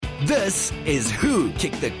This is Who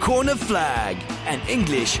Kicked the Corner Flag, an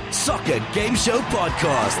English soccer game show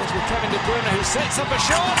podcast. It's with Kevin De Bruyne, who sets up a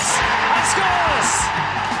shot and scores!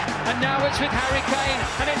 And now it's with Harry Kane,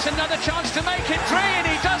 and it's another chance to make it three, and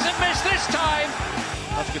he doesn't miss this time.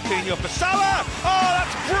 That's Coutinho for Salah. Oh,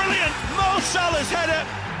 that's brilliant! Mo Salah's header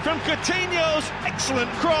from Coutinho's excellent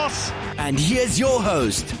cross. And here's your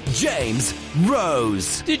host, James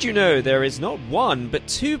Rose. Did you know there is not one but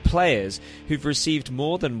two players who've received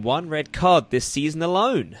more than one red card this season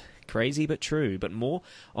alone? Crazy but true, but more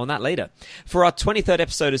on that later. For our 23rd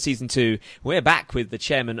episode of Season 2, we're back with the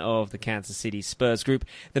chairman of the Kansas City Spurs Group,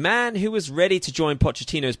 the man who was ready to join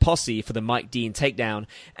Pochettino's posse for the Mike Dean takedown,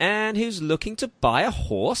 and who's looking to buy a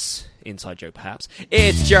horse. Inside joke, perhaps.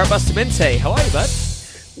 It's Jared Bustamante. How are you, bud?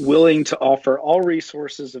 Willing to offer all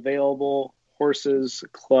resources available, horses,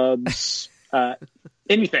 clubs,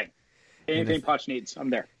 anything Poch needs. I'm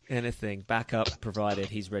there. Anything, backup provided,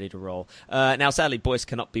 he's ready to roll. Now, sadly, Boyce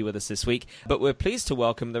cannot be with us this week, but we're pleased to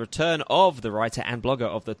welcome the return of the writer and blogger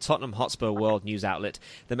of the Tottenham Hotspur World News outlet,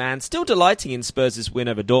 the man still delighting in Spurs' win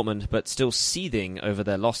over Dortmund, but still seething over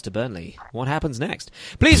their loss to Burnley. What happens next?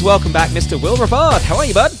 Please welcome back Mr. Will Ravard. How are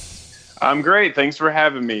you, bud? I'm great. Thanks for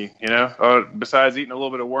having me. Besides eating a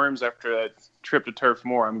little bit of worms after that trip to Turf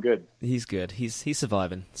Moor, I'm good. He's good. He's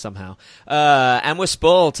surviving somehow. And we're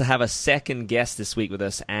spoiled to have a second guest this week with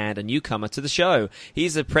us and a newcomer to the show.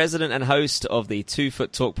 He's the president and host of the 2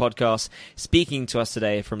 Foot Talk podcast, speaking to us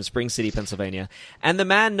today from Spring City, Pennsylvania, and the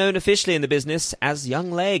man known officially in the business as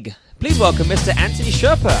Young Leg. Please welcome Mr. Anthony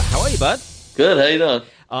Sherper. How are you, bud? Good. How you doing?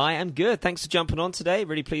 I am good. Thanks for jumping on today.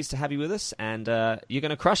 Really pleased to have you with us. And you're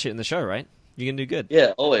going to crush it in the show, right? You're going to do good.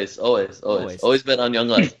 Yeah, always. Always bet on Young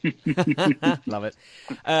Leg. Love it.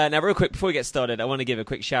 Now, real quick, before we get started, I want to give a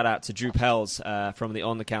quick shout-out to Drew Pels from the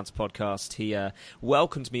On the Counter podcast. He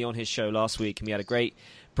welcomed me on his show last week, and we had a great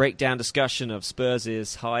breakdown discussion of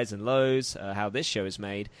Spurs' highs and lows, how this show is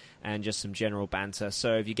made, and just some general banter.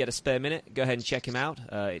 So if you get a spare minute, go ahead and check him out.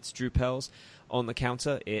 It's Drew Pels. On the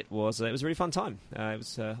Counter. It was a really fun time. It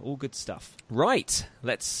was all good stuff. Right,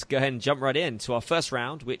 let's go ahead and jump right in to our first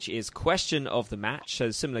round, which is Question of the Match. So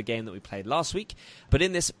a similar game that we played last week, but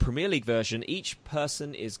in this Premier League version, each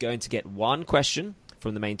person is going to get one question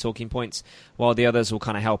from the main talking points, while the others will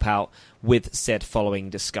kind of help out with said following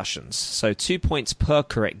discussions. So 2 points per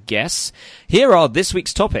correct guess. Here are this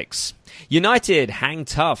week's topics. United hang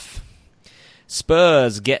tough.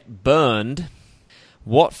 Spurs get burned.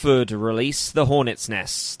 Watford release the Hornet's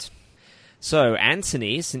Nest. So,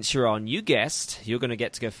 Anthony, since you're our new guest, you're going to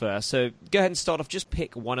get to go first. So, go ahead and start off. Just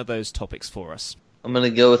pick one of those topics for us. I'm going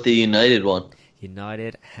to go with the United one.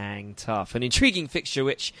 United hang tough. An intriguing fixture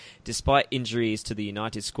which, despite injuries to the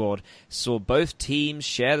United squad, saw both teams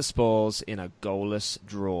share the spoils in a goalless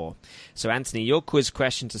draw. So, Anthony, your quiz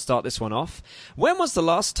question to start this one off. When was the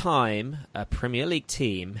last time a Premier League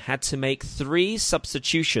team had to make 3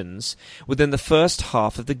 substitutions within the first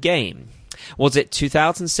half of the game? Was it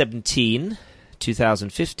 2017,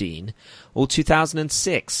 2015, or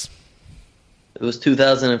 2006? It was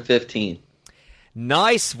 2015.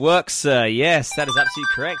 Nice work, sir. Yes, that is absolutely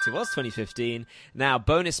correct. It was 2015. Now,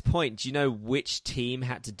 bonus point. Do you know which team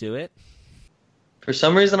had to do it? For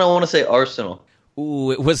some reason, I want to say Arsenal.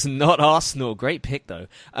 Ooh, it was not Arsenal. Great pick, though.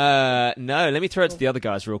 No, let me throw it to the other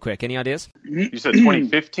guys real quick. Any ideas? You said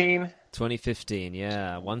 2015? 2015,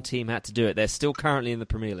 yeah. One team had to do it. They're still currently in the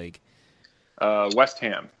Premier League. West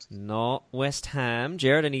Ham. Not West Ham.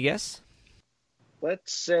 Jared, any guess?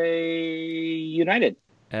 Let's say United.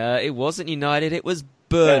 It wasn't United, it was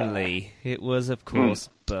Burnley. It was, of course,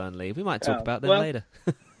 Burnley. We might talk about them later.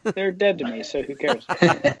 They're dead to me, so who cares?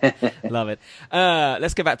 Love it.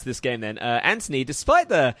 Let's go back to this game then. Anthony, despite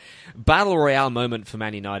the Battle Royale moment for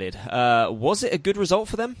Man United, was it a good result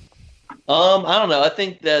for them? I don't know. I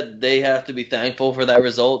think that they have to be thankful for that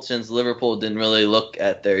result since Liverpool didn't really look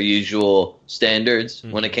at their usual standards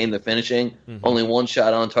when it came to finishing. Only one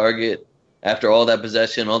shot on target after all that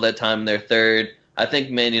possession, all that time in their third. I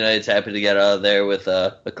think Man United's happy to get out of there with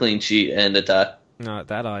a clean sheet and a tie. No,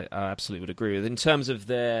 that I absolutely would agree with. In terms of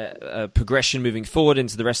their progression moving forward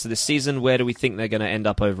into the rest of this season, where do we think they're going to end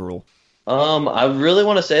up overall? I really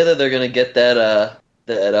want to say that they're going to get that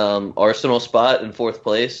Arsenal spot in 4th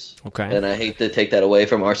place. Okay. And I hate to take that away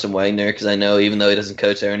from Arsene Wenger because I know even though he doesn't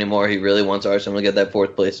coach there anymore, he really wants Arsenal to get that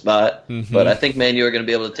 4th place spot. But I think Man U are going to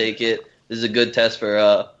be able to take it. This is a good test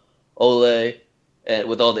for Ole. And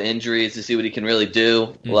with all the injuries to see what he can really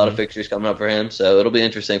do. A lot of fixtures coming up for him, so it'll be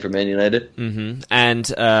interesting for Man United.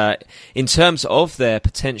 And in terms of their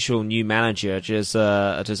potential new manager, does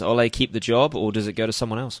Ole keep the job, or does it go to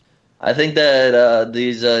someone else? I think that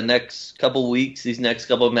these next couple weeks, these next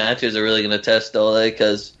couple of matches are really going to test Ole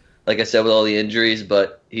because, like I said, with all the injuries,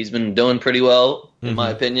 but he's been doing pretty well, in my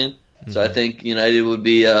opinion. Mm-hmm. So I think United would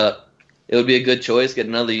be it would be a good choice. Get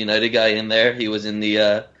another United guy in there. He was in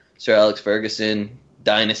the Sir Alex Ferguson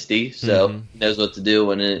dynasty, so he knows what to do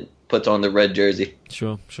when it puts on the red jersey.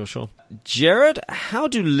 Sure. Jared, how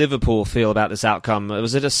do Liverpool feel about this outcome?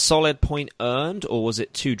 Was it a solid point earned, or was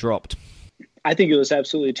it 2 dropped? I think it was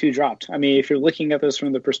absolutely 2 dropped. I mean, if you're looking at this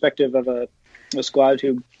from the perspective of a squad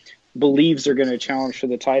who believes they're going to challenge for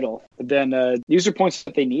the title, then these are points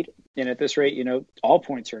that they need. And at this rate, all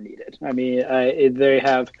points are needed. I mean, they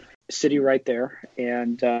have City right there.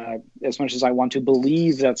 And as much as I want to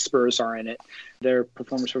believe that Spurs are in it, their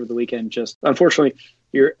performance over the weekend just, unfortunately,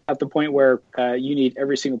 you're at the point where you need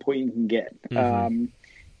every single point you can get.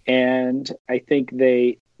 And I think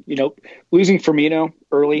they, losing Firmino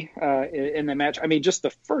early in the match, I mean, just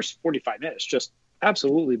the first 45 minutes, just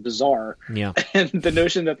absolutely bizarre. Yeah. And the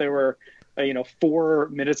notion that there were, 4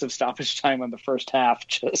 minutes of stoppage time on the first half,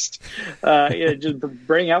 just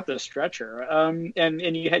bring out the stretcher.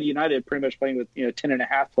 And you had United pretty much playing with,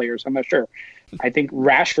 10.5 players. I'm not sure. I think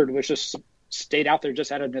Rashford was just stayed out there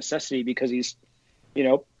just out of necessity because he's,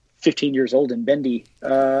 15 years old and bendy.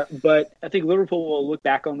 But I think Liverpool will look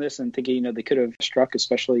back on this and thinking, they could have struck,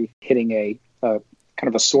 especially hitting a kind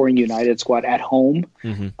of a soaring United squad at home.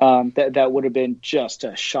 That would have been just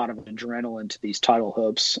a shot of adrenaline to these title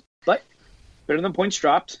hopes. But better than points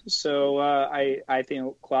dropped. So I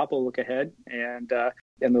think Klopp will look ahead and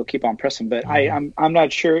they'll keep on pressing. But I'm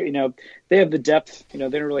not sure, they have the depth, they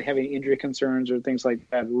don't really have any injury concerns or things like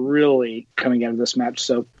that really coming out of this match.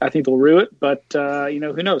 So I think they'll rue it, but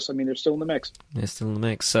who knows? I mean, they're still in the mix. They're still in the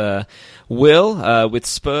mix. Will, with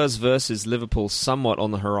Spurs versus Liverpool somewhat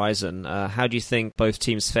on the horizon, how do you think both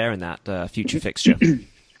teams fare in that future fixture?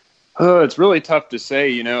 It's really tough to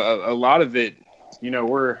say, a lot of it,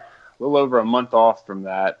 we're a little over a month off from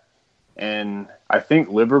that. And I think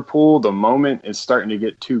Liverpool, the moment is starting to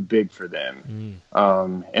get too big for them.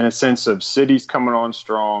 In a sense of City's coming on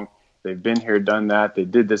strong. They've been here, done that. They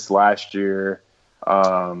did this last year.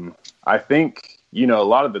 I think, a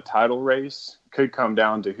lot of the title race could come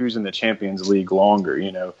down to who's in the Champions League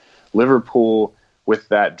longer. Liverpool with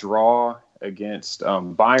that draw against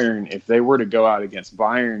Bayern, if they were to go out against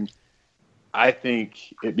Bayern, I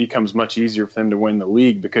think it becomes much easier for them to win the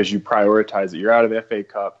league because you prioritize it. You're out of the FA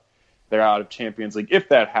Cup. They're out of Champions League, if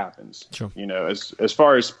that happens. Sure. As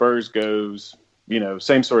far as Spurs goes,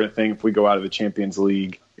 same sort of thing. If we go out of the Champions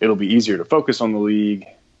League, it'll be easier to focus on the league.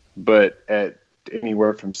 But at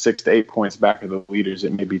anywhere from 6 to 8 points back of the leaders,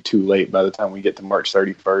 it may be too late by the time we get to March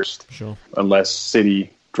 31st. Sure. Unless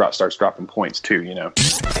City starts dropping points too,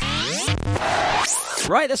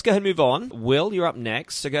 Right, let's go ahead and move on. Will, you're up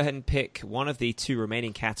next, so go ahead and pick one of the 2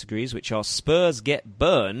 remaining categories, which are Spurs get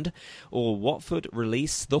burned or Watford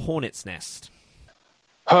release the Hornets' nest.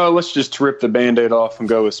 Let's just rip the Band-Aid off and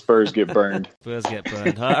go with Spurs get burned. Spurs get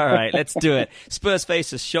burned. All right, let's do it. Spurs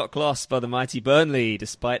face a shock loss by the mighty Burnley,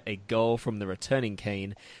 despite a goal from the returning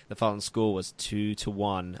Kane. The final score was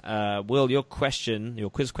 2-1. Will, your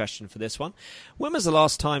quiz question for this one. When was the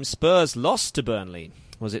last time Spurs lost to Burnley?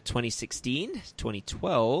 Was it 2016,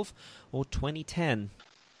 2012, or 2010?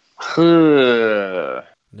 No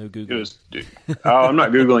Googling. I'm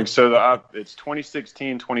not Googling. So it's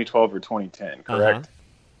 2016, 2012, or 2010, correct?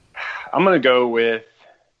 I'm going to go with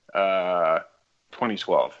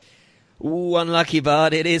 2012. Ooh, unlucky,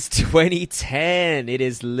 but it is 2010. It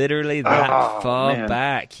is literally that far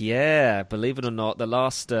back. Yeah, believe it or not, the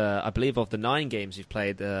last, I believe, of the 9 games you've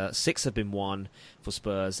played, 6 have been won for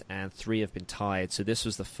Spurs and 3 have been tied. So this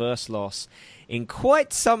was the first loss in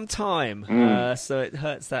quite some time. So it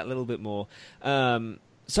hurts that a little bit more.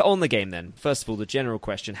 So on the game then, first of all, the general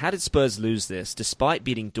question, how did Spurs lose this despite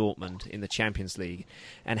beating Dortmund in the Champions League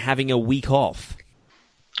and having a week off?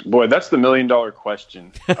 Boy, that's the $1 million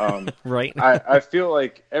question. Right. I feel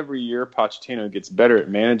like every year Pochettino gets better at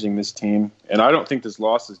managing this team, and I don't think this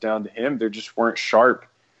loss is down to him. They just weren't sharp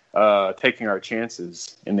taking our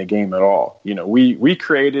chances in the game at all. We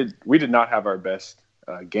did not have our best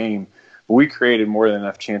game, but we created more than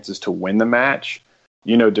enough chances to win the match.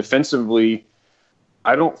 Defensively,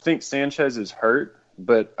 I don't think Sanchez is hurt,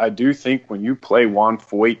 but I do think when you play Juan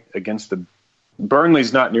Foyth against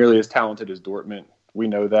Burnley's not nearly as talented as Dortmund. We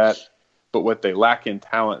know that. But what they lack in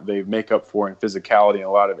talent, they make up for in physicality in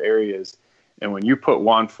a lot of areas. And when you put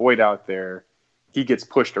Juan Foyth out there, he gets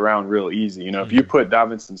pushed around real easy. If you put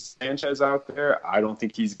Davinson Sanchez out there, I don't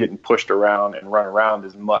think he's getting pushed around and run around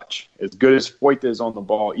as much. As good as Foyth is on the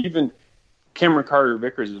ball, even Cameron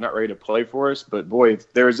Carter-Vickers is not ready to play for us, but boy,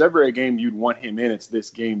 if there's ever a game you'd want him in, it's this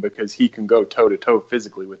game because he can go toe-to-toe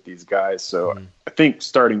physically with these guys. So I think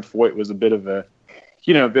starting Foyt was a bit of a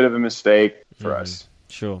mistake for us.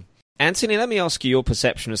 Sure. Anthony, let me ask you your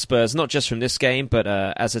perception of Spurs, not just from this game, but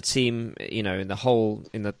as a team, in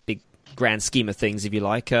the big grand scheme of things, if you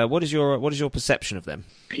like. What is your perception of them?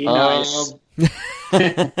 Be nice.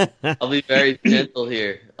 I'll be very gentle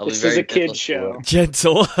here. This is a kid show.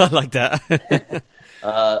 Gentle, I like that.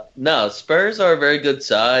 No, Spurs are a very good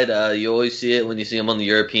side. You always see it when you see them on the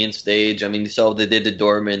European stage. I mean, you saw what they did to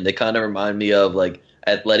Dortmund. They kind of remind me of like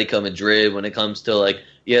Atletico Madrid when it comes to like,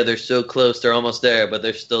 yeah, they're so close, they're almost there, but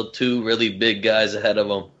there's still two really big guys ahead of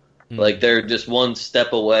them. Like they're just one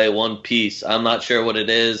step away, one piece. I'm not sure what it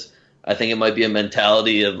is. I think it might be a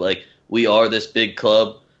mentality of like, we are this big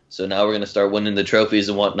club, so now we're going to start winning the trophies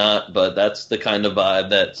and whatnot. But that's the kind of vibe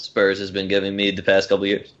that Spurs has been giving me the past couple of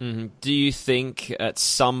years. Mm-hmm. Do you think at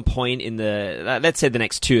some point in let's say the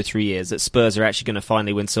next 2 or 3 years, that Spurs are actually going to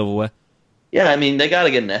finally win silverware? Yeah, I mean, they got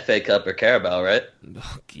to get an FA Cup or Carabao, right?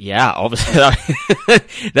 Yeah, obviously.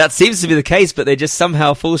 That seems to be the case, but they just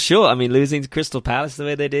somehow fall short. I mean, losing to Crystal Palace the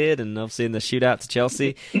way they did, and obviously in the shootout to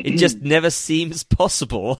Chelsea, it just never seems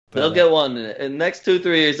possible. They'll get one. In the next 2 or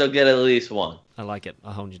 3 years, they'll get at least one. I like it.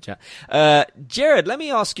 I'll hold you, chat. Jared, let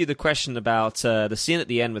me ask you the question about the scene at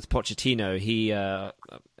the end with Pochettino. He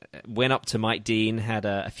went up to Mike Dean, had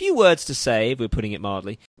a few words to say, if we're putting it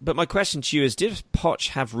mildly. But my question to you is, did Poch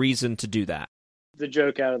have reason to do that? The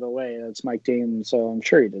joke out of the way, that's Mike Dean, so I'm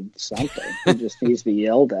sure he did something. He just needs to be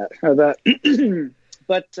yelled at.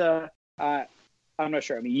 But I'm not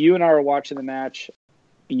sure. I mean, you and I were watching the match.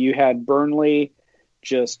 You had Burnley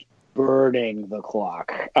just burning the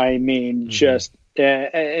clock. I mean, just...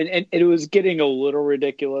 and it was getting a little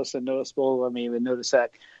ridiculous and noticeable. I mean, even notice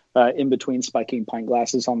that in between spiking pint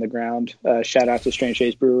glasses on the ground. Shout out to Strange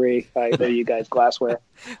Days Brewery. I know you guys glassware.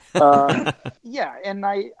 Yeah, and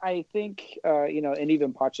I think, and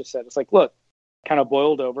even Pacha said, it's like, look, kind of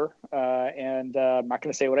boiled over, and I'm not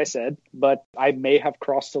going to say what I said, but I may have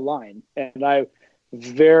crossed the line. And I'm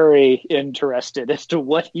very interested as to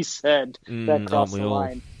what he said that crossed the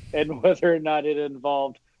line and whether or not it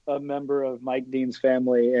involved a member of Mike Dean's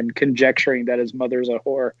family and conjecturing that his mother's a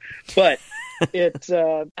whore. But at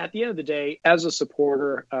the end of the day, as a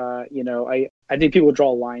supporter, I think people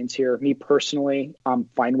draw lines here. Me personally, I'm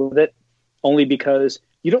fine with it, only because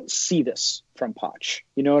you don't see this from Poch.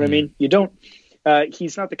 You know what I mean? You don't.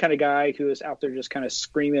 He's not the kind of guy who is out there just kind of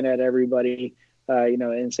screaming at everybody,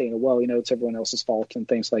 and saying, well, it's everyone else's fault and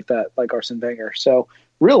things like that, like Arsene Wenger. So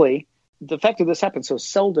really, the fact that this happens so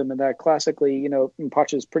seldom and that classically,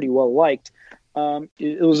 Poch is pretty well liked,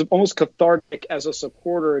 it was almost cathartic as a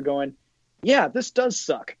supporter going, yeah, this does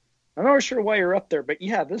suck. I'm not sure why you're up there, but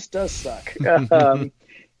yeah, this does suck.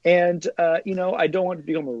 And I don't want it to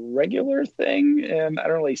become a regular thing, and I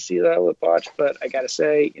don't really see that with Poch, but I got to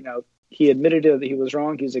say, he admitted that he was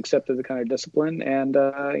wrong. He's accepted the kind of discipline, and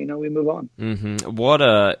we move on. Mm-hmm.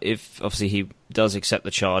 What if obviously he does accept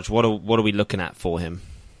the charge? What are we looking at for him?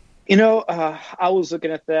 I was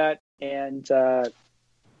looking at that, and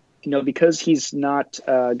because he's not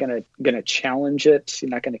gonna challenge it, he's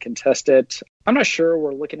not gonna contest it. I'm not sure.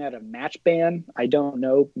 We're looking at a match ban. I don't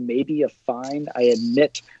know. Maybe a fine. I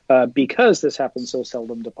admit, because this happens so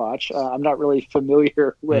seldom to Poch, I'm not really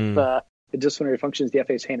familiar with the disciplinary functions the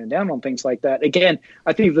FA is handing down on things like that. Again,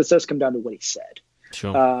 I think this does come down to what he said.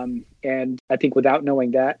 Sure. And I think without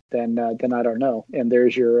knowing that, then I don't know. And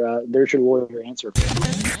there's your lawyer answer.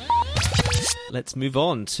 Let's move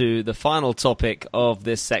on to the final topic of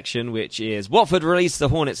this section, which is Watford released the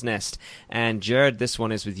Hornets' Nest. And Jared, this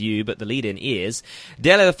one is with you, but the lead-in is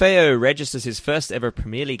Deulofeu registers his first ever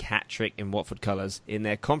Premier League hat-trick in Watford colours in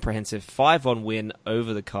their comprehensive 5-1 win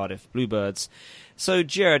over the Cardiff Bluebirds. So,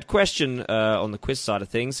 Jared, question on the quiz side of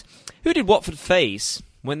things. Who did Watford face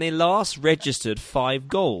when they last registered 5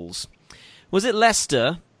 goals? Was it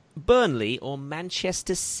Leicester, Burnley, or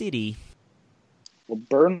Manchester City? Well,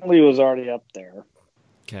 Burnley was already up there.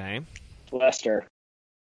 Okay. Leicester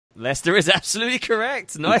is absolutely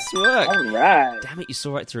correct. Nice work. All right. Damn it, you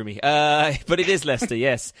saw right through me. But it is Leicester,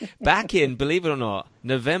 yes. Back in, believe it or not,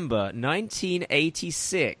 November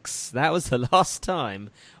 1986. That was the last time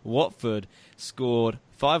Watford scored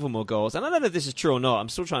 5 or more goals. And I don't know if this is true or not. I'm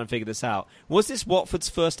still trying to figure this out. Was this Watford's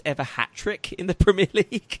first ever hat-trick in the Premier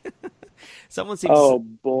League? Someone seems... Oh,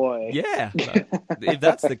 boy. Yeah. If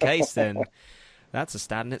that's the case, then... That's a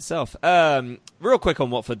stat in itself. Real quick on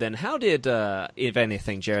Watford then. How did, if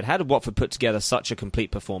anything, Jared, how did Watford put together such a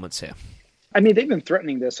complete performance here? I mean, they've been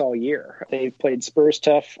threatening this all year. They've played Spurs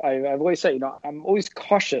tough. I've always said, I'm always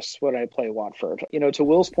cautious when I play Watford. To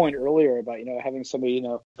Will's point earlier about, having somebody,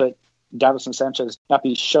 but Davinson Sanchez not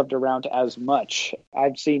be shoved around as much.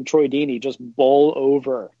 I've seen Troy Deeney just bowl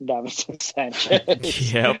over Davinson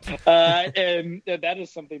Sanchez. Yep. And that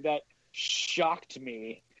is something that shocked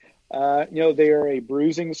me. They are a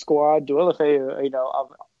bruising squad.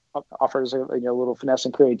 Duelefe, offers a little finesse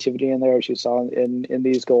and creativity in there, as you saw in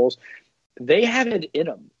these goals. They have it in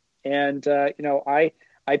them. And,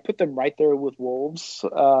 I put them right there with Wolves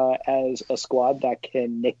as a squad that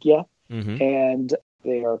can nick you. Mm-hmm. And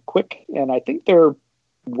they are quick, and I think they're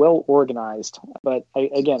well organized. But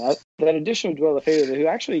that addition of Duelefe, who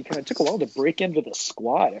actually kind of took a while to break into the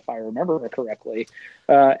squad, if I remember correctly,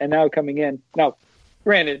 and now coming in. Now,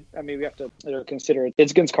 granted, I mean, we have to consider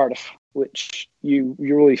it's against Cardiff, which you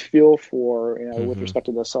really feel for, with respect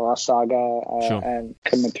to the Salah saga Sure. and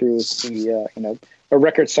coming through the, a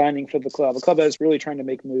record signing for the club, a club that is really trying to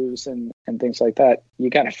make moves and things like that. You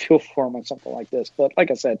got to feel for them on something like this. But like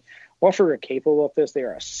I said, Watford are capable of this. They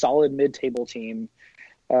are a solid mid-table team,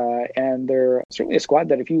 and they're certainly a squad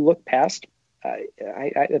that if you look past,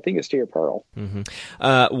 I think it's to your peril.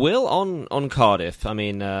 Mm-hmm. Will, on Cardiff, I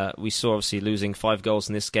mean, we saw obviously losing 5 goals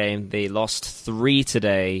in this game. They lost 3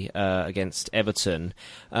 today against Everton.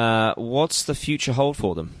 What's the future hold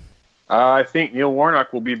for them? I think Neil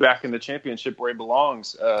Warnock will be back in the Championship where he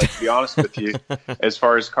belongs, to be honest with you, as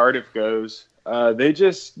far as Cardiff goes.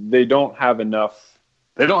 They don't have enough.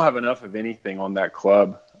 They don't have enough of anything on that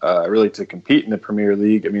club really to compete in the Premier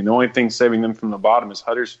League. I mean, the only thing saving them from the bottom is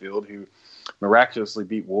Huddersfield, who miraculously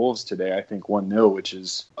beat Wolves today, I think 1-0, which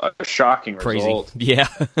is a shocking result. Yeah.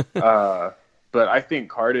 But I think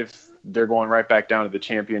Cardiff, they're going right back down to the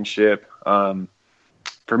Championship.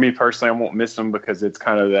 For me personally, I won't miss them because it's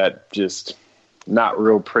kind of that just not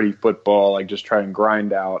real pretty football, like just try and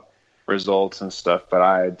grind out results and stuff. But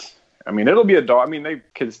I mean, it'll be a dog. I mean, they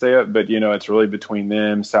could stay up, but, it's really between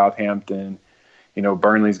them, Southampton.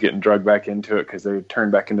 Burnley's getting drugged back into it because they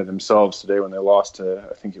turned back into themselves today when they lost to,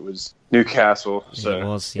 I think it was Newcastle. So it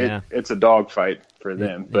was, yeah. It's a dogfight for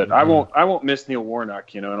them. But I won't miss Neil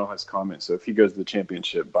Warnock, in all his comments. So if he goes to the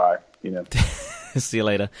Championship, bye. See you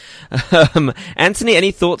later. Anthony,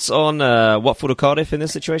 any thoughts on Watford or Cardiff in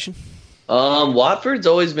this situation? Watford's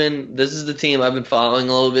always been, this is the team I've been following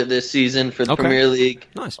a little bit this season for the Premier League.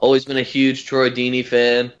 Nice. Always been a huge Troy Deeney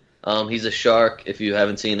fan. He's a shark if you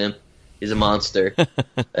haven't seen him. He's a monster.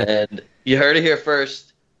 And you heard it here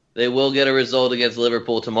first. They will get a result against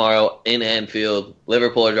Liverpool tomorrow in Anfield.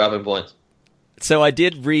 Liverpool are dropping points. So I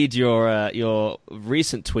did read your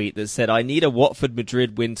recent tweet that said, I need a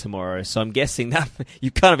Watford-Madrid win tomorrow. So I'm guessing that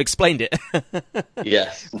you kind of explained it.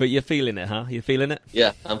 Yes. But you're feeling it, huh? You're feeling it?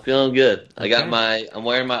 Yeah, I'm feeling good. Okay. I'm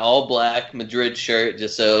wearing my all-black Madrid shirt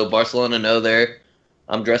just so Barcelona know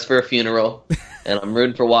I'm dressed for a funeral. And I'm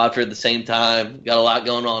rooting for Watford at the same time. Got a lot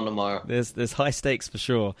going on tomorrow. There's high stakes for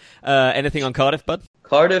sure. Anything on Cardiff, bud?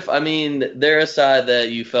 Cardiff, I mean, they're a side that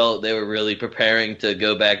you felt they were really preparing to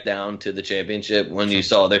go back down to the Championship when you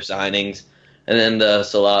saw their signings. And then the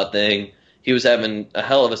Salah thing, he was having a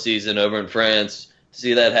hell of a season over in France. To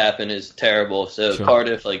see that happen is terrible. So Sure.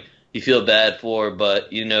 Cardiff, you feel bad for, but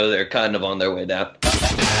they're kind of on their way down.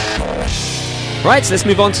 Right, so let's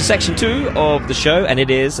move on to section 2 of the show, and it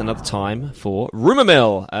is another time for Rumour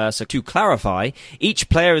Mill. So to clarify, each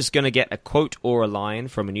player is going to get a quote or a line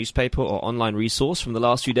from a newspaper or online resource from the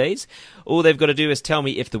last few days. All they've got to do is tell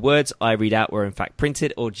me if the words I read out were in fact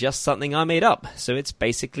printed or just something I made up. So it's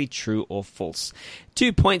basically true or false.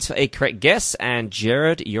 2 points for a correct guess, and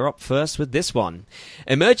Jared, you're up first with this one.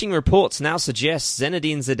 Emerging reports now suggest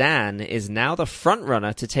Zinedine Zidane is now the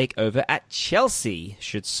front-runner to take over at Chelsea,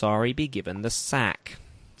 should Sarri be given the sack.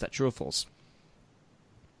 Is that true or false?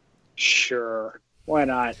 Sure. Why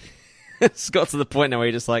not? It's got to the point now where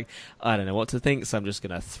you're just like, I don't know what to think, so I'm just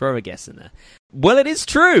going to throw a guess in there. Well, it is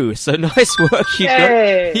true, so nice work. You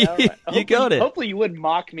got it. Hopefully you wouldn't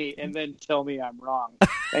mock me and then tell me I'm wrong.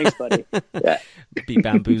 Thanks, buddy. Yeah. Be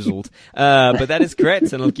bamboozled. But that is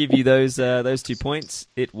correct, and I'll give you those 2 points.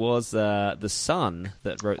 It was The Sun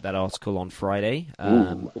that wrote that article on Friday.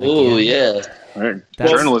 Yeah.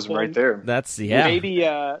 Journalism right there. That's, yeah.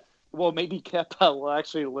 Maybe Kepa will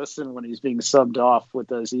actually listen when he's being subbed off with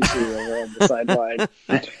those Zizou over on the sideline.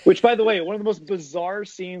 Which, by the way, one of the most bizarre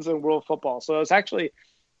scenes in world football. So I was actually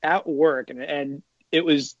at work, and it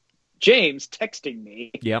was James texting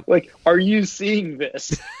me. Yep. Like, are you seeing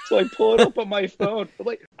this? So I pull it up on my phone. I'm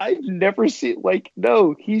like, I've never seen,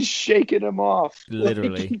 no, he's shaking him off.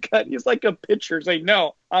 Literally. He's like a pitcher saying,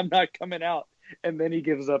 no, I'm not coming out. and then he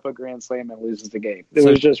gives up a grand slam and loses the game. It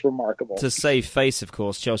was just remarkable. To save face, of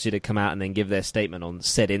course, Chelsea did come out and then give their statement on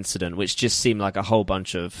said incident, which just seemed like a whole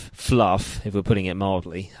bunch of fluff, if we're putting it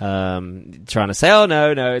mildly. Trying to say, oh,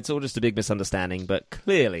 no, it's all just a big misunderstanding. But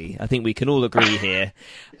clearly, I think we can all agree here,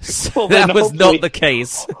 Well, that was not the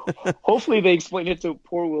case. Hopefully they explain it to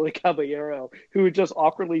poor Willie Caballero, who was just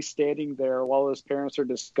awkwardly standing there while his parents are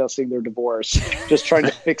discussing their divorce, just trying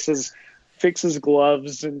to fix his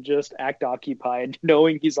gloves and just act occupied,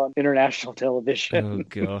 knowing he's on international television.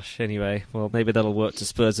 Oh, gosh. Anyway, well, maybe that'll work to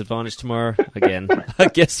Spurs' advantage tomorrow. Again, I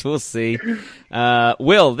guess we'll see.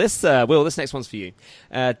 Will, this next one's for you.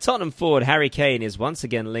 Tottenham forward Harry Kane is once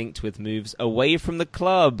again linked with moves away from the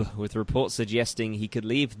club, with reports suggesting he could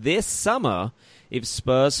leave this summer if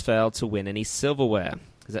Spurs fail to win any silverware.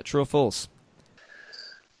 Is that true or false?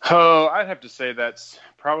 Oh, I'd have to say that's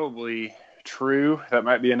probably true. That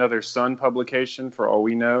might be another Sun publication for all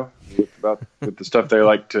we know with the stuff they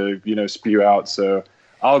like to, spew out. So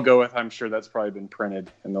I'll go with, I'm sure that's probably been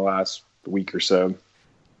printed in the last week or so.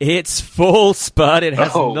 It's false, but it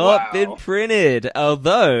has not been printed.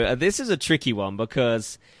 Although, this is a tricky one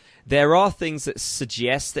because there are things that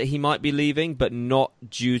suggest that he might be leaving, but not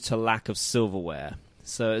due to lack of silverware.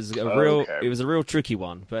 So it was a real tricky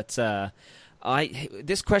one. But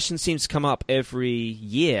this question seems to come up every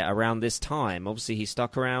year around this time. Obviously, he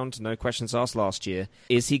stuck around, no questions asked last year.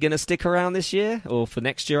 Is he going to stick around this year, or for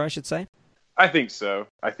next year, I should say? I think so.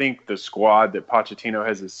 I think the squad that Pochettino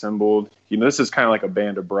has assembled, this is kind of like a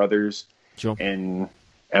band of brothers. Sure. And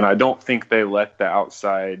I don't think they let the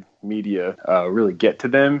outside media really get to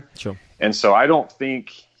them. Sure. And so I don't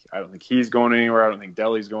think he's going anywhere. I don't think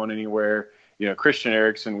Dele's going anywhere. Christian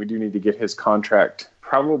Eriksen, we do need to get his contract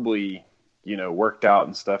probably worked out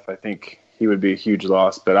and stuff. I think he would be a huge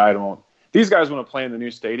loss, but I don't. These guys want to play in the new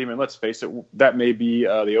stadium, and let's face it, that may be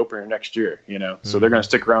the opener next year. So they're going to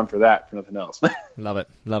stick around for that, for nothing else. Love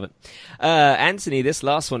it. Anthony, this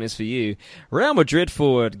last one is for you. Real Madrid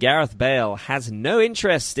forward Gareth Bale has no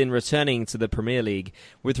interest in returning to the Premier League,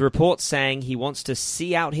 with reports saying he wants to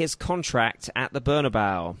see out his contract at the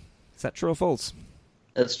Bernabeu. Is that true or false?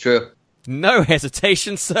 That's true. No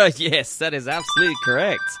hesitation, sir. Yes, that is absolutely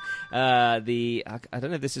correct. I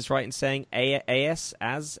don't know if this is right in saying AS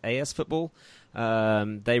Football.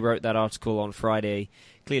 They wrote that article on Friday,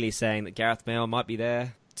 clearly saying that Gareth Bale might be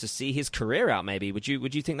there to see his career out. Maybe would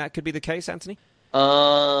you think that could be the case, Anthony?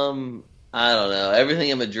 I don't know. Everything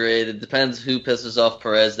in Madrid. It depends who pisses off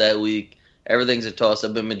Perez that week. Everything's a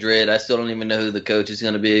toss-up in Madrid. I still don't even know who the coach is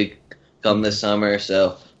going to be come this summer.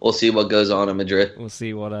 So we'll see what goes on in Madrid. We'll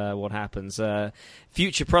see what happens.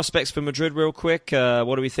 Future prospects for Madrid real quick.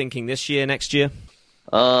 What are we thinking this year, next year?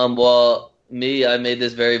 Well, I made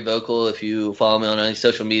this very vocal if you follow me on any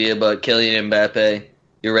social media, but Kylian Mbappe,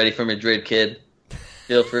 you're ready for Madrid, kid.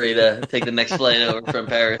 Feel free to take the next flight over from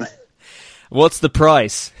Paris. What's the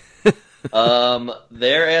price?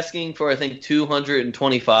 They're asking for, I think,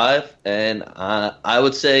 225, and I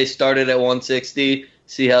would say start it at 160,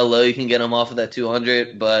 see how low you can get them off of that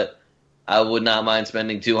 200, but I would not mind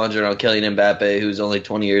spending 200 on Kylian Mbappe, who's only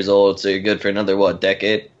 20 years old, so you're good for another,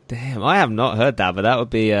 decade? Damn, I have not heard that, but that would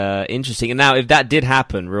be interesting. And now, if that did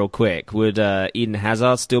happen real quick, would Eden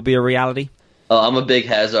Hazard still be a reality? I'm a big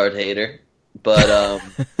Hazard hater, but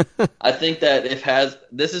I think that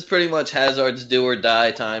this is pretty much Hazard's do or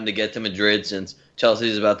die time to get to Madrid, since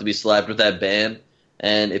Chelsea's about to be slapped with that ban,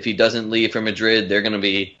 and if he doesn't leave for Madrid, they're going to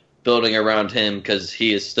be building around him because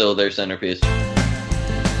he is still their centerpiece.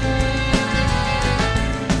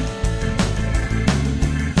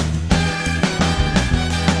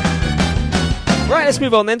 Right, let's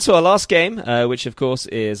move on then to our last game, which of course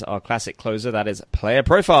is our classic closer, that is player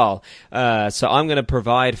profile. So I'm going to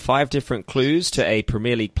provide 5 different clues to a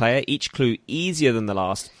Premier League player, each clue easier than the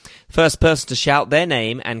last. First person to shout their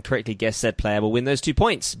name and correctly guess said player will win those 2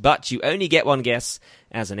 points, but you only get 1 guess,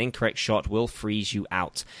 as an incorrect shot will freeze you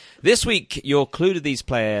out. This week, your clue to these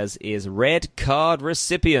players is red card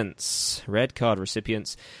recipients. Red card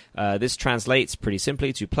recipients. This translates pretty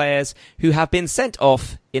simply to players who have been sent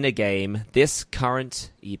off in a game this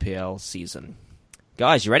current EPL season.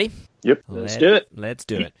 Guys, you ready? Yep. Let's do it. Let's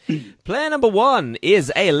do it. Player number 1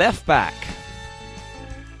 is a left back.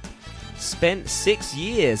 Spent 6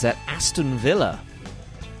 years at Aston Villa.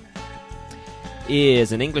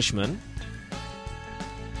 Is an Englishman.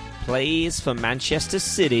 Plays for Manchester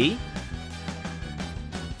City.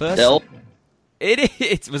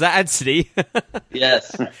 Was that Anthony?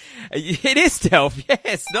 Yes. It is Delph.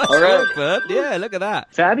 Yes, nice work, bud. Yeah, look at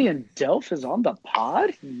that. Fabian Delph is on the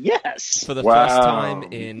pod? Yes. For the first time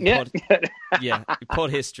in pod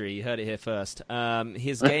history. You heard it here first.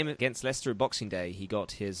 His game against Leicester at Boxing Day, he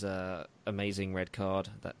got his amazing red card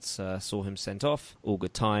that saw him sent off. All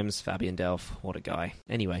good times. Fabian Delph, what a guy.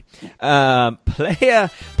 Anyway, player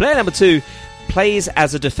number 2 plays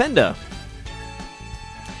as a defender.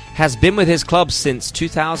 Has been with his club since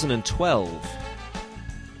 2012.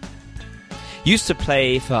 Used to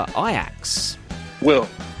play for Ajax. Will.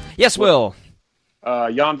 Yes, Will.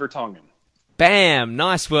 Jan Vertonghen. Bam!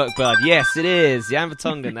 Nice work, bud. Yes, it is. Jan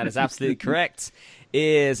Vertonghen, that is absolutely correct.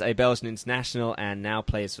 Is a Belgian international and now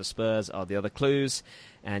plays for Spurs are the other clues.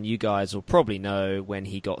 And you guys will probably know when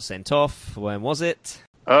he got sent off. When was it?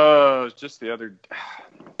 Just the other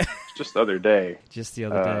day. Just the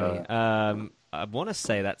other day. I want to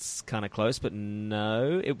say that's kind of close, but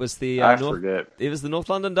no, it was the forget. It was the North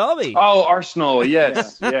London derby. Oh, Arsenal,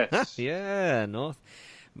 yes, yes. Yeah, North.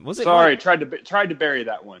 Was it? Sorry, tried to bury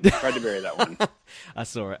that one. I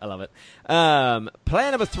saw it. I love it.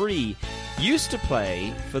 Player number 3 used to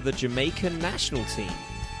play for the Jamaican national team.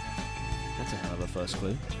 That's a hell of a first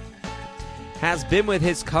clue. Has been with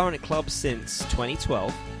his current club since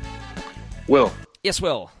 2012. Will. Yes,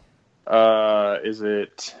 Will. Is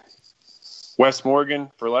it Wes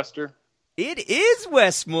Morgan for Leicester? It is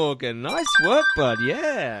Wes Morgan. Nice work, bud.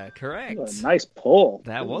 Yeah, correct. Oh, nice pull.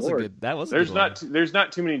 That was a good one. There's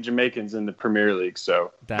not too many Jamaicans in the Premier League,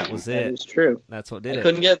 so that was it. That is true. That's what did it. I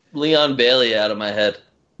couldn't get Leon Bailey out of my head.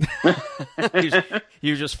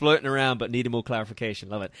 he was just floating around, but needed more clarification.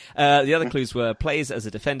 Love it. The other clues were plays as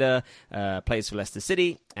a defender, plays for Leicester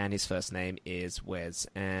City, and his first name is Wes.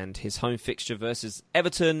 And his home fixture versus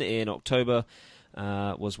Everton in October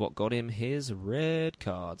was what got him his red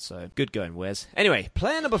card. So good going, Wes. Anyway,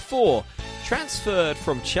 player number 4 transferred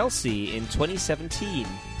from Chelsea in 2017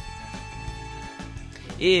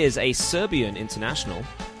 is a Serbian international,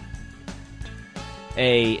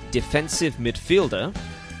 a defensive midfielder.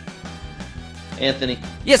 Anthony.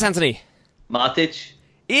 Yes, Anthony. Matic.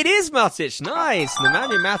 It is Matic. Nice.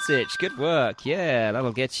 Nemanja Matic. Good work. Yeah,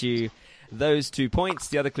 that'll get you those 2 points.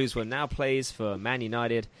 The other clues were now plays for Man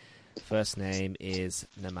United. First name is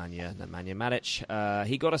Nemanja Matic.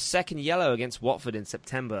 He got a second yellow against Watford in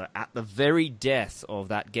September at the very death of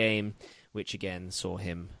that game, which again saw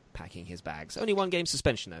him packing his bags. Only 1 game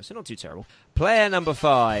suspension though, so not too terrible. Player number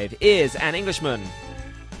 5 is an Englishman.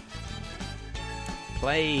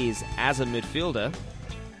 Plays as a midfielder.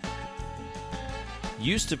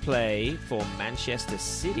 Used to play for Manchester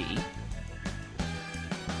City.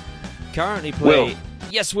 Currently play... Will.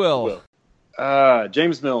 Yes, Will.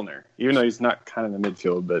 James Milner, even though he's not kind of in the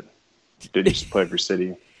midfield, but did used to play for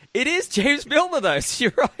City. It is James Milner, though, so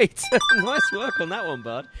you're right. Nice work on that one,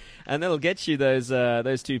 bud. And that'll get you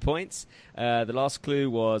those 2 points. The last clue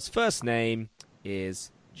was first name is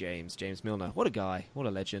James Milner. What a guy. What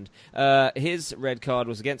a legend. His red card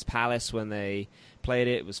was against Palace when they played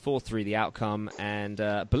it. It was 4-3 the outcome. And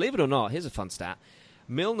believe it or not, here's a fun stat.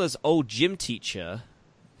 Milner's old gym teacher,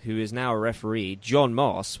 who is now a referee, John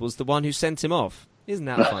Moss, was the one who sent him off. Isn't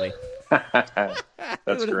that funny?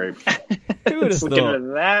 That's great. Who would have thought? Looking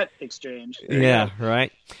at that exchange. Yeah,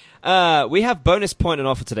 right. We have bonus point on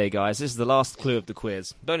offer today, guys. This is the last clue of the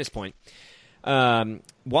quiz. Bonus point.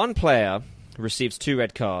 One player receives 2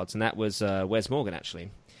 red cards, and that was Wes Morgan, actually.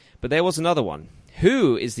 But there was another one.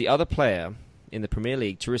 Who is the other player in the Premier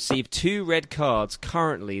League to receive 2 red cards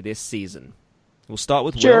currently this season? We'll start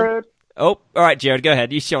with Jared. Will. Oh, all right, Jared, go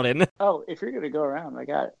ahead. You shot in. Oh, if you're going to go around, I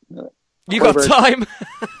got it. You got time?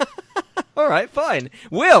 All right, fine.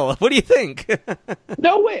 Will, what do you think?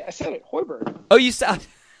 No, wait, I said it. Højbjerg. Oh, you said...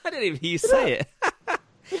 I didn't even hear you say it.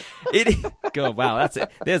 God, wow, that's it.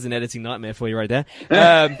 There's an editing nightmare for you right there.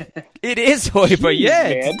 It is Højbjerg, yeah.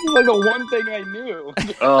 Man, like the one thing I knew.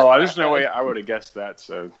 Oh, there's no way I would have guessed that,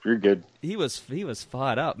 so you're good. He was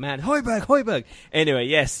fired up, man. Højbjerg. Anyway,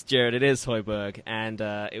 yes, Jared, it is Højbjerg. And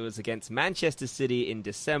it was against Manchester City in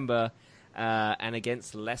December and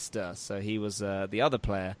against Leicester. So he was the other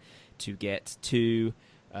player to get 2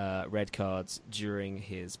 red cards during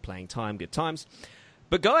his playing time. Good times.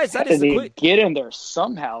 But guys, that is the quiz. Get in there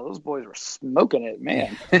somehow. Those boys were smoking it,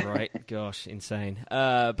 man. Right, gosh, insane.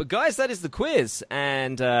 But guys, that is the quiz.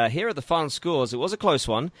 And here are the final scores. It was a close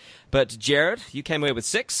one. But Jared, you came away with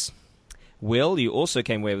 6. Will, you also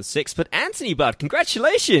came away with 6. But Anthony, bud,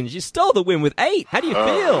 congratulations. You stole the win with 8. How do you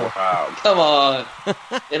feel? Wow. Come on.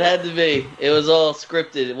 It had to be. It was all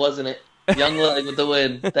scripted, wasn't it? Young leg with the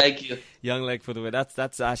win. Thank you. Young leg for the win.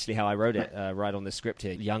 That's actually how I wrote it right on the script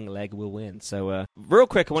here. Young leg will win. So real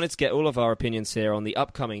quick, I wanted to get all of our opinions here on the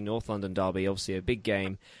upcoming North London derby. Obviously a big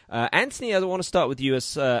game. Anthony, I want to start with you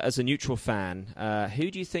as a neutral fan.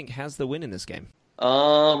 Who do you think has the win in this game?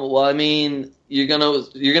 Well, I mean, you're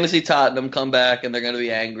gonna see Tottenham come back, and they're gonna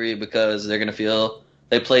be angry because they're gonna feel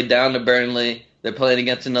they played down to Burnley. They're playing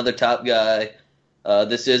against another top guy.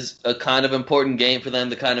 This is a kind of important game for them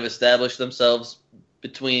to kind of establish themselves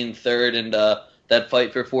between third and that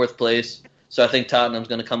fight for fourth place. So I think Tottenham's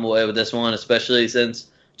going to come away with this one, especially since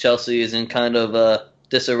Chelsea is in kind of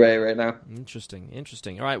disarray right now.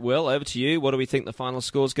 Interesting. All right, Will, over to you. What do we think the final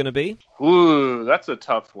score is going to be? Ooh, that's a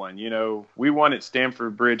tough one. We won at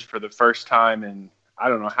Stamford Bridge for the first time in I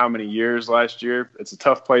don't know how many years last year. It's a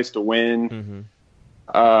tough place to win.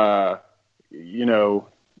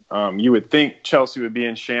 You would think Chelsea would be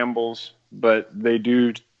in shambles, but they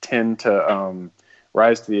do tend to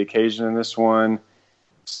rise to the occasion in this one.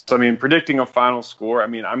 So, predicting a final score,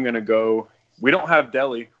 I'm going to go – we don't have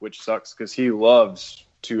Dele, which sucks because he loves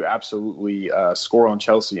to absolutely score on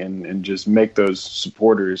Chelsea and just make those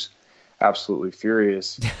supporters absolutely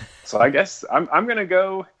furious. So I guess I'm going to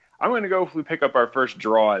go – if we pick up our first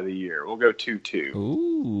draw of the year. We'll go 2-2.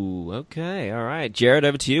 Ooh, okay. All right. Jared,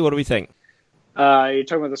 over to you. What do we think? You're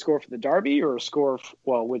talking about the score for the derby or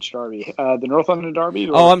which derby? The North London derby?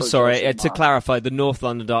 I'm sorry. To clarify, the North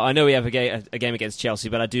London derby. I know we have a game against Chelsea,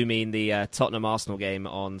 but I do mean the Tottenham-Arsenal game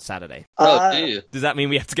on Saturday. Does that mean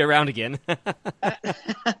we have to go round again?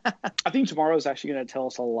 I think tomorrow is actually going to tell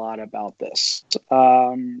us a lot about this.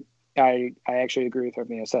 I actually agree with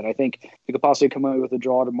everything I said. I think we could possibly come away with a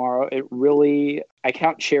draw tomorrow. I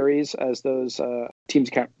count cherries as those teams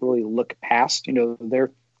can't really look past.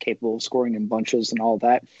 They're capable of scoring in bunches and all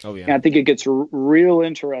that. Oh, yeah. And I think it gets real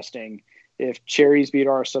interesting if Cherries beat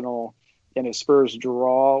Arsenal and if Spurs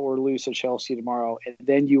draw or lose to Chelsea tomorrow. And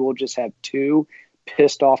then you will just have two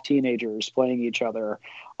pissed off teenagers playing each other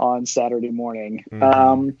on Saturday morning.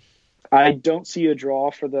 I don't see a draw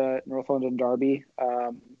for the North London derby.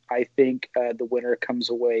 I think the winner comes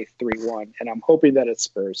away 3-1, and I'm hoping that it's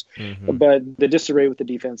Spurs. But the disarray with the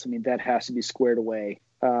defense, that has to be squared away.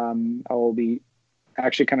 I will be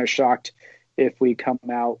actually kind of shocked if we come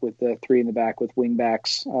out with the three in the back with wing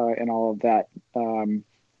backs and all of that.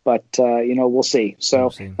 But we'll see. So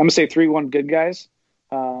I'm going to say 3-1 good guys.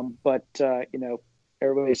 But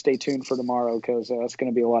everybody stay tuned for tomorrow because it's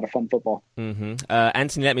going to be a lot of fun football.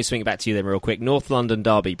 Anthony, let me swing it back to you then real quick. North London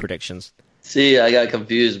derby predictions. See, I got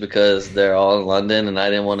confused because they're all in London and I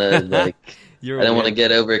didn't want to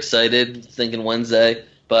get overexcited thinking Wednesday.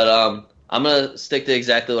 But I'm going to stick to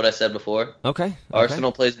exactly what I said before. Okay.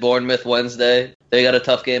 Arsenal plays Bournemouth Wednesday. They got a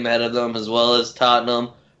tough game ahead of them as well as Tottenham.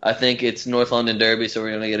 I think it's North London derby, so we're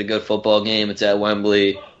going to get a good football game. It's at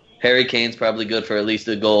Wembley. Harry Kane's probably good for at least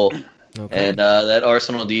a goal. Okay. And that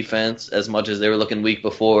Arsenal defense, as much as they were looking weak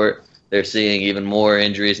before, they're seeing even more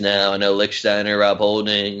injuries now. I know Lichtsteiner, Rob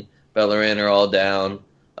Holding, Bellerin are all down.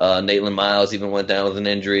 Maitland Miles even went down with an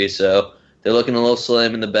injury, so they're looking a little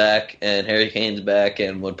slim in the back, and Harry Kane's back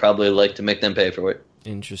and would probably like to make them pay for it.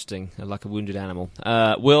 Interesting. Like a wounded animal.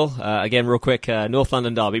 Will, again, real quick, North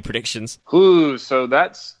London derby predictions. Ooh, so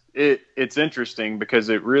that's it. It's interesting because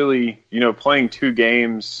it really, playing two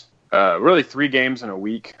games, really 3 games in a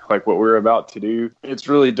week, like what we're about to do, it's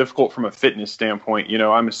really difficult from a fitness standpoint.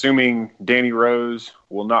 I'm assuming Danny Rose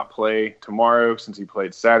will not play tomorrow since he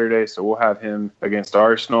played Saturday, so we'll have him against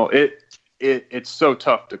Arsenal. It's so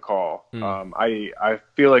tough to call. I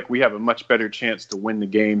feel like we have a much better chance to win the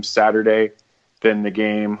game Saturday than the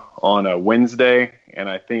game on a Wednesday, and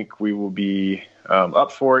I think we will be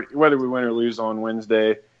up for it, whether we win or lose on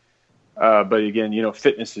Wednesday. But again,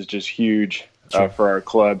 fitness is just huge for our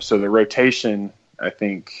club. So the rotation, I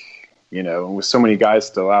think, with so many guys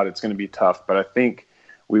still out, it's going to be tough. But I think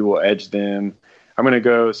we will edge them. I'm going to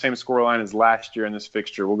go same scoreline as last year in this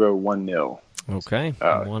fixture. We'll go 1-0. Okay,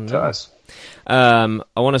 1-0 to us. I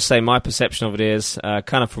want to say my perception of it is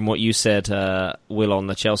kind of from what you said, Will, on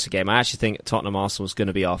the Chelsea game. I actually think Tottenham-Arsenal is going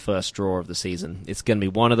to be our first draw of the season. It's going to be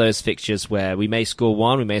one of those fixtures where we may score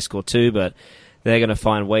 1, we may score 2, but they're going to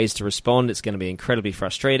find ways to respond. It's going to be incredibly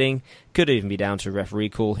frustrating. Could even be down to a referee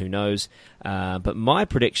call, who knows. But my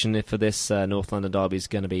prediction for this North London derby is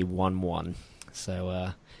going to be 1-1.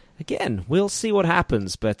 So, again, we'll see what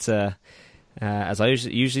happens, but as I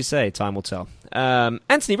usually say, time will tell.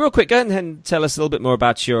 Anthony, real quick, go ahead and tell us a little bit more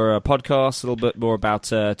about your podcast, a little bit more about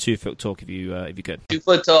 2 Foot Talk, if you could. 2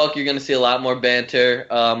 Foot Talk, you're going to see a lot more banter.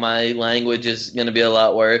 My language is going to be a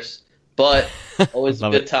lot worse, but always a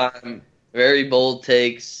good time. Very bold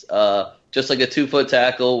takes. just like a 2-foot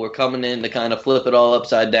tackle. We're coming in to kind of flip it all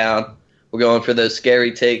upside down. We're going for those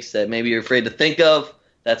scary takes that maybe you're afraid to think of.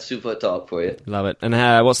 That's 2-foot talk for you. Love it.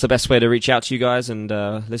 And what's the best way to reach out to you guys and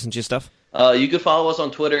listen to your stuff? You can follow us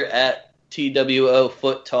on Twitter at TWO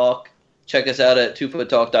Foot Talk. Check us out at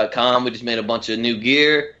 2foottalk.com. We just made a bunch of new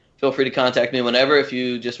gear. Feel free to contact me whenever if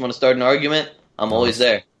you just want to start an argument. I'm always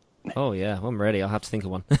there. Oh, yeah. I'm ready. I'll have to think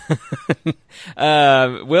of one.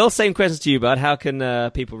 Will, same questions to you, bud. How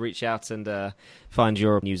can people reach out and find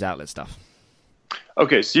your news outlet stuff?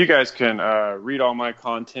 Okay, so you guys can read all my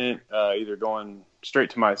content either going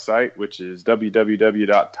straight to my site, which is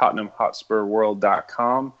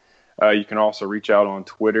www.tottenhamhotspurworld.com. You can also reach out on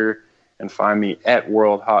Twitter and find me at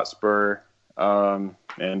World Hotspur.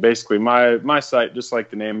 And basically my site, just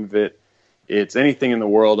like the name of it, it's anything in the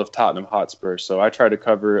world of Tottenham Hotspur. So I try to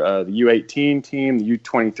cover the U18 team, the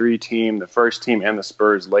U23 team, the first team, and the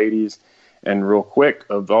Spurs ladies. And real quick,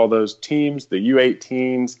 of all those teams, the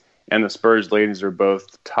U18s and the Spurs ladies are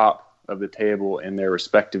both top of the table in their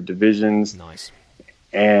respective divisions. Nice.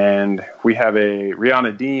 And we have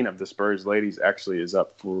Rihanna Dean of the Spurs ladies actually is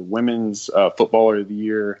up for Women's Footballer of the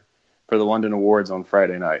Year for the London Awards on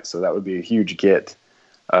Friday night. So that would be a huge get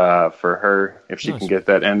for her if she can get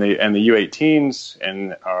that. And the U18s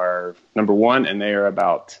and are number one, and they are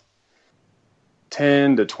about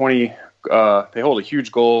 10 to 20. They hold a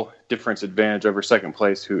huge goal difference advantage over second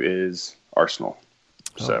place, who is Arsenal.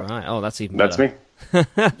 So right. Oh, that's even better. That's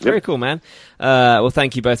me. Very cool, man. Well,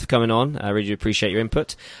 thank you both for coming on. I really appreciate your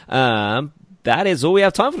input. That is all we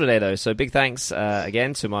have time for today, though. So big thanks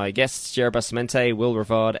again to my guests, Jared Basamente, Will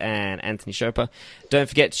Rivard, and Anthony Chopa. Don't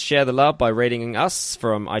forget to share the love by rating us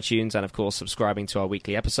from iTunes and, of course, subscribing to our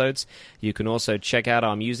weekly episodes. You can also check out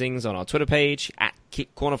our musings on our Twitter page, at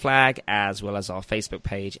Kick Corner Flag, as well as our Facebook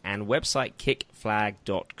page and website,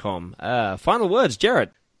 kickflag.com. Final words,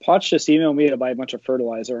 Jared. Potch just emailed me to buy a bunch of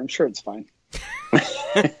fertilizer. I'm sure it's fine.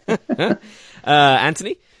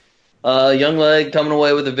 Anthony? Young leg coming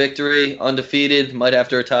away with a victory, undefeated, might have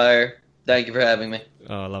to retire. Thank you for having me.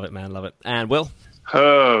 Oh, I love it, man. Love it. And Will?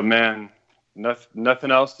 Oh, man. Nothing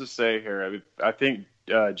else to say here. I think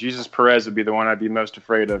Jesus Perez would be the one I'd be most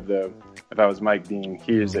afraid of, though, if I was Mike Dean.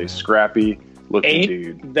 He is a scrappy-looking dude.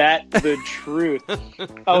 Ain't that the truth?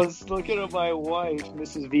 I was looking at my wife,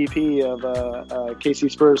 Mrs. VP of KC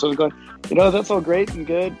Spurs. I was going, that's all great and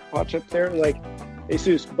good. Watch up there. Like, hey,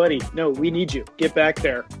 Seuss, buddy, no, we need you. Get back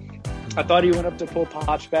there. I thought he went up to pull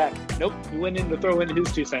Potch back. Nope, he went in to throw in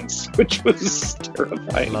his 2 cents, which was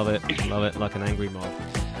terrifying. Love it, like an angry mob.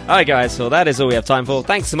 All right, guys, so that is all we have time for.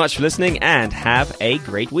 Thanks so much for listening, and have a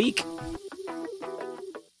great week.